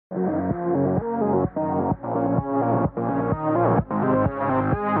Good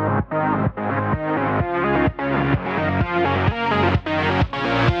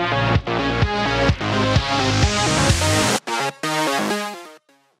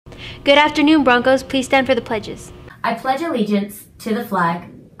afternoon, Broncos. Please stand for the pledges. I pledge allegiance to the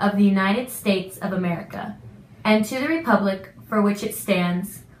flag of the United States of America and to the republic for which it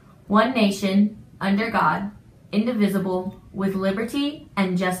stands, one nation, under God, indivisible, with liberty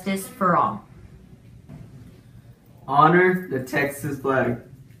and justice for all. Honor the Texas flag.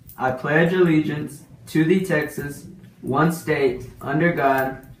 I pledge allegiance to the Texas, one state, under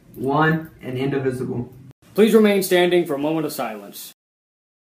God, one and indivisible. Please remain standing for a moment of silence.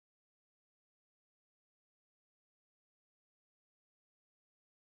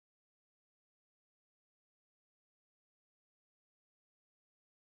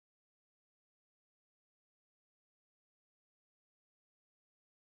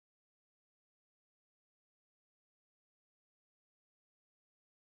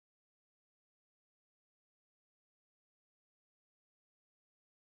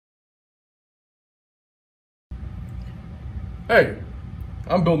 Hey,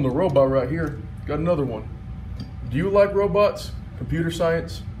 I'm building a robot right here. Got another one. Do you like robots, computer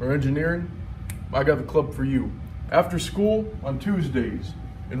science, or engineering? I got the club for you. After school on Tuesdays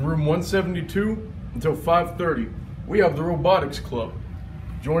in room 172 until 5:30, we have the robotics club.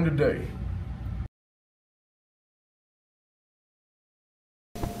 Join today.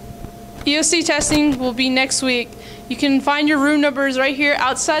 EOC testing will be next week. You can find your room numbers right here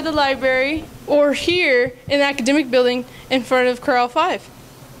outside the library or here in the academic building in front of Corral 5.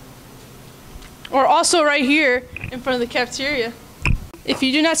 Or also right here in front of the cafeteria. If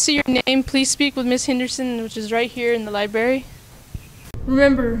you do not see your name, please speak with Ms. Henderson, which is right here in the library.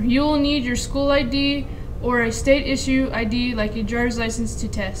 Remember, you will need your school ID or a state issue ID like a driver's license to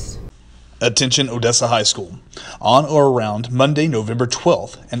test. Attention Odessa High School. On or around Monday, November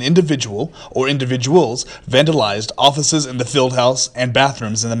 12th, an individual or individuals vandalized offices in the field house and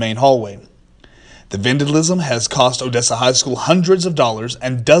bathrooms in the main hallway. The vandalism has cost Odessa High School hundreds of dollars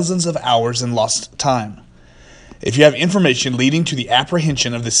and dozens of hours in lost time. If you have information leading to the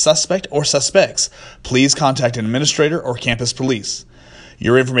apprehension of the suspect or suspects, please contact an administrator or campus police.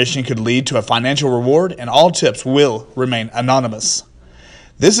 Your information could lead to a financial reward, and all tips will remain anonymous.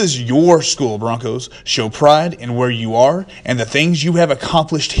 This is your school, Broncos. Show pride in where you are and the things you have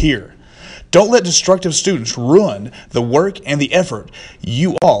accomplished here. Don't let destructive students ruin the work and the effort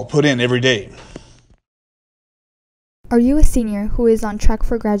you all put in every day. Are you a senior who is on track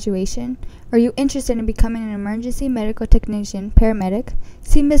for graduation? Are you interested in becoming an emergency medical technician, paramedic?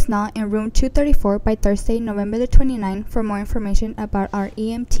 See Ms. Knott in room 234 by Thursday, November the 29th for more information about our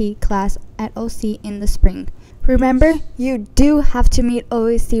EMT class at OC in the spring. Remember, you do have to meet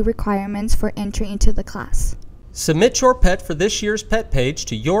OAC requirements for entry into the class. Submit your pet for this year's pet page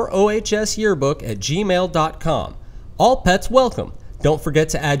to yourohsyearbook@gmail.com. All pets welcome. Don't forget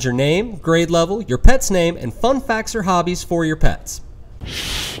to add your name, grade level, your pet's name, and fun facts or hobbies for your pets.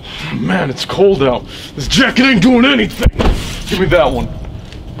 Man, it's cold out. This jacket ain't doing anything. Give me that one.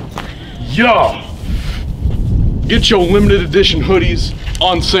 Yeah. Get your limited edition hoodies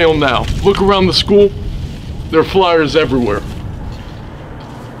on sale now. Look around the school. There are flyers everywhere.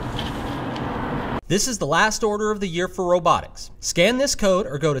 This is the last order of the year for robotics. Scan this code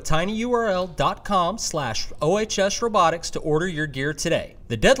or go to tinyurl.com/OHSrobotics to order your gear today.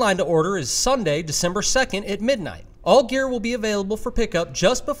 The deadline to order is Sunday, December 2nd at midnight. All gear will be available for pickup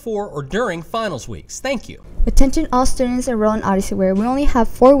just before or during finals weeks. Thank you. Attention all students enrolled in Odyssey-Wear. We only have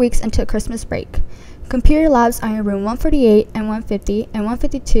 4 weeks until Christmas break. Computer labs are in room 148 and 150 and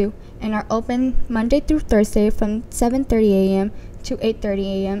 152 and are open Monday through Thursday from 7:30 a.m. to 8:30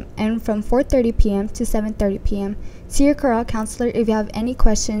 a.m. and from 4:30 p.m. to 7:30 p.m. See your Corral counselor if you have any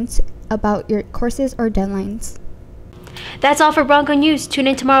questions about your courses or deadlines. That's all for Bronco News. Tune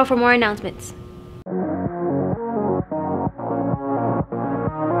in tomorrow for more announcements.